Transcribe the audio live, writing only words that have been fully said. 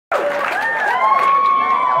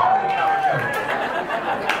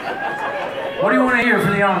to hear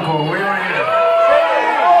for the encore? What do you want to hear?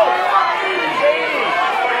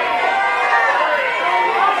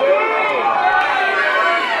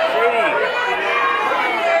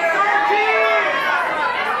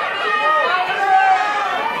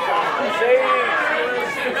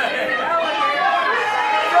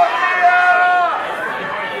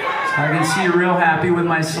 I can see you're real happy with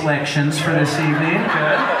my selections for this evening.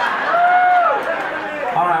 Good.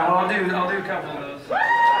 All right, well, I'll do a couple of those.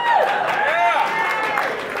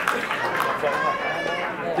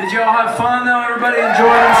 Did you all have fun though? Everybody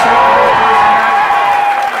enjoy themselves?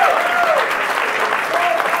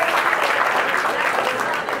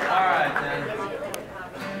 All right, then.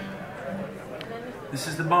 This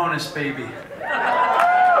is the bonus, baby.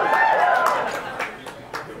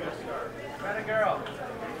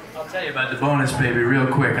 I'll tell you about the bonus, baby, real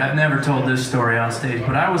quick. I've never told this story on stage,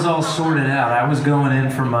 but I was all sorted out. I was going in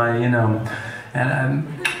for my, and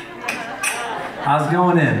I was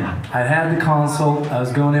going in. I had the consult. I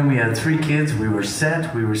was going in. We had 3 kids. We were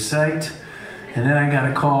set. We were psyched. And then I got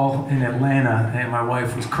a call in Atlanta, and my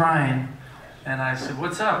wife was crying. And I said,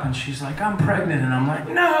 "What's up?" And she's like, "I'm pregnant." And I'm like,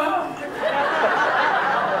 "No!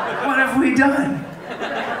 What have we done?"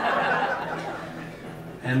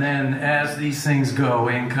 And then, as these things go,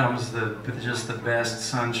 in comes just the best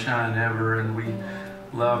sunshine ever, and we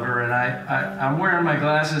love her. And I'm wearing my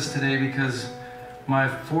glasses today because my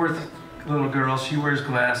 4th little girl, she wears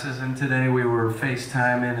glasses, and today we were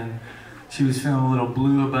FaceTiming, and she was feeling a little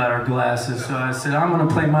blue about her glasses. So I said, I'm going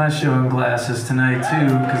to play my show in glasses tonight too,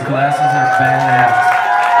 because glasses are badass.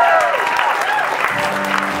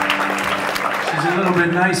 A little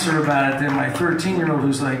bit nicer about it than my 13-year-old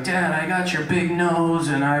who's like, "Dad, I got your big nose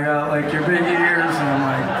and I got like your big ears," and I'm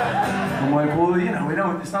like, well, we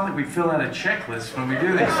don't. It's not like we fill out a checklist when we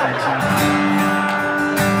do these things.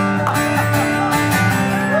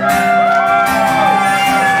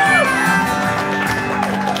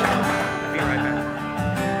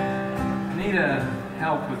 I need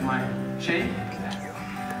help with my shape.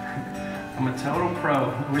 I'm a total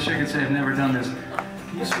pro. I wish I could say I've never done this.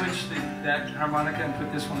 Can you switch that harmonica and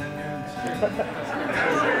put this one in there?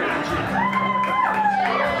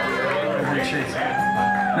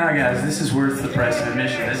 No, guys, this is worth the price of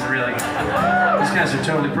admission. This is really good. These guys are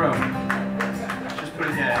totally pro. Just put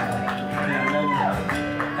it,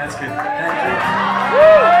 that's good. Thank you.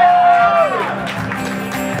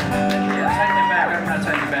 Yeah, tighten it back. I'm going to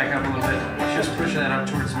tighten it back up a little bit. Just push that up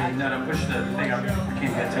towards me. No, push the thing up. I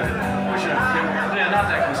can't get to it. Push it up. Yeah, not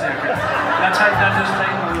that close. Yeah, okay. Now just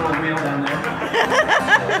tighten the little wheel down there.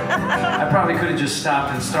 I probably could have just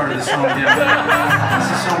stopped and started the song again, but this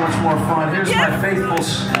is so much more fun. Here's my faithful,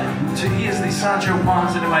 he is the Sancho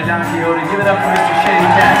Panza to my Don Quixote. Give it up for Mr. Shady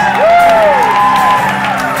Cats.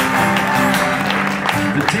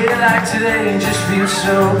 The day like today just feels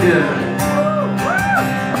so good.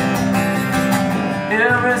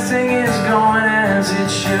 Everything is going as it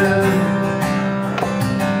should.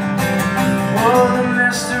 Oh, the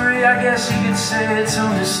mystery, I guess you could say it's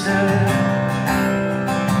understood.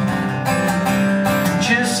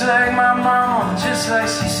 Just like my mama, just like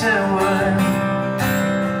she said it would.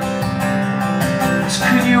 So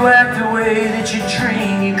could you act the way that you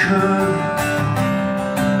dream you could?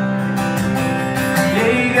 Yeah,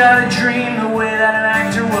 you gotta dream the way that an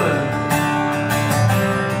actor would.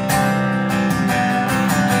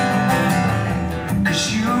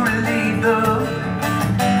 The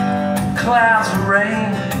clouds of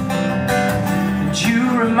rain, and you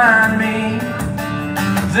remind me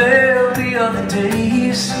there'll be other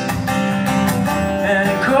days, and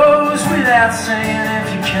it goes without saying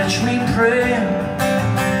if you catch me praying,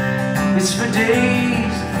 it's for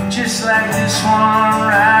days just like this one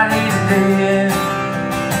right here today.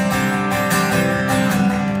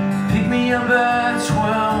 Pick me up at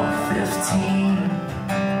 12:15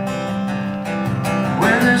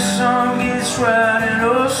 when the sun gets riding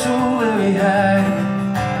oh so very high.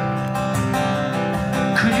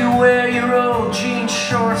 Could you wear your old jean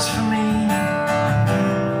shorts for me?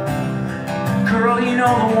 Girl, you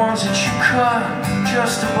know the ones that you cut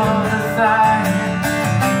just above the thigh.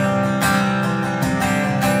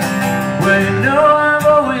 Well, you know I've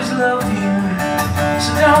always loved you, so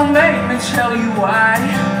don't make me tell you why.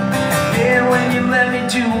 Yeah, when you let me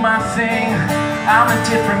do my thing, I'm a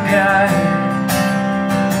different guy.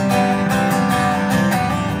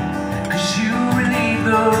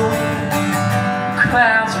 The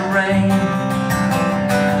clouds of rain,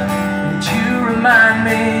 and you remind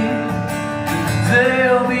me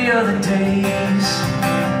there'll be other days,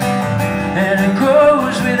 and it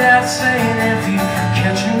goes without saying if you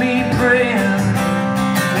catch me praying,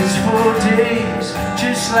 it's for days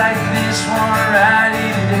just just like this one right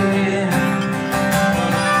here today.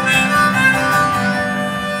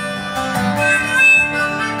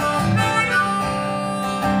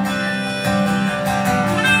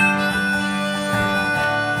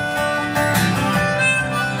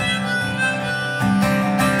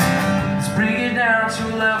 Let's bring it down to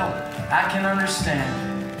a level I can understand.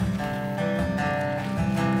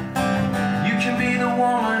 You can be the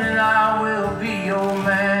woman and I will be your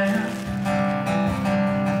man.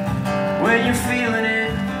 When you're feeling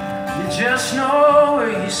it, you just know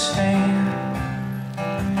where you stand.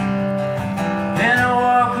 And I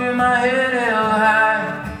walk with my head held high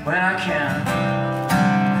when I can.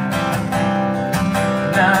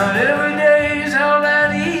 Not every day is all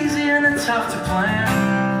that easy and it's tough to plan.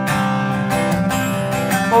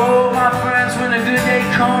 Oh, my friends, when a good day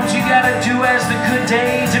comes, you gotta do as the good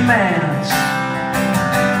day demands.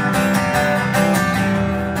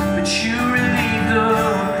 But you relieve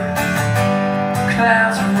the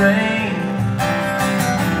clouds of rain,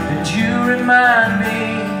 and you remind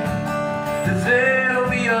me that there'll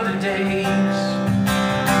be other days.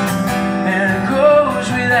 And it goes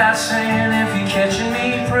without saying, if you're catching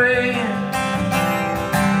me praying,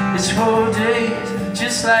 it's 4 days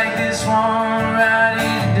just like this one right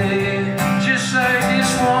here today. Just like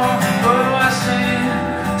this one. Oh, I see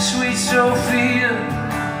sweet Sophia,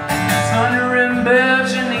 thunder and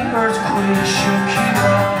bells and the earthquake shook you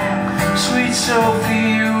up. Sweet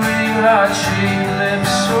Sophia with your heart-shaped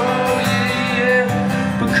lips. Oh yeah, yeah.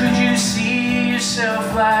 But could you see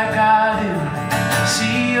yourself like I do?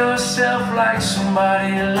 See yourself like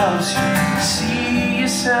somebody loves you. See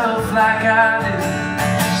yourself like I do.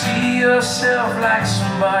 See yourself like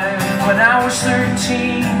somebody. When I was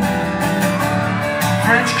 13,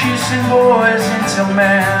 French kissing boys into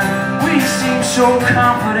man. We seemed so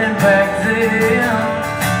confident back then.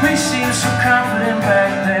 We seemed so confident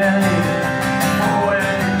back then.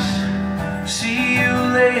 Always. See you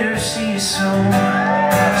later, see you soon.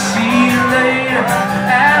 See you later,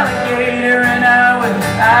 alligator, and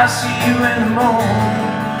I'll see you in the morning.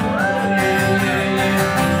 Yeah, yeah,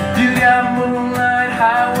 yeah. You got moonlight,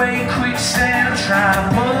 highway, quicksand, trying to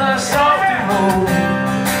pull us off the road.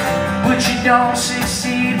 But you don't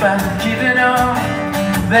succeed by giving up.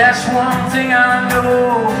 That's one thing I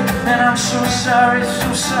know. And I'm so sorry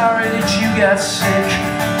that you got sick,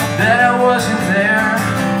 that I wasn't there.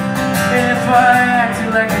 And if I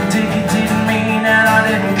acted like a dick, it didn't mean that I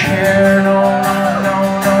didn't care. No, no,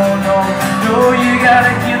 no, no. No, you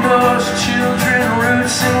gotta give those children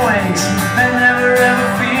roots and wings, and never ever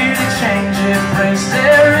fear to change it brings.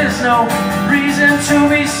 There is no reason to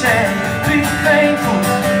be sad. Be thankful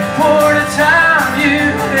for the time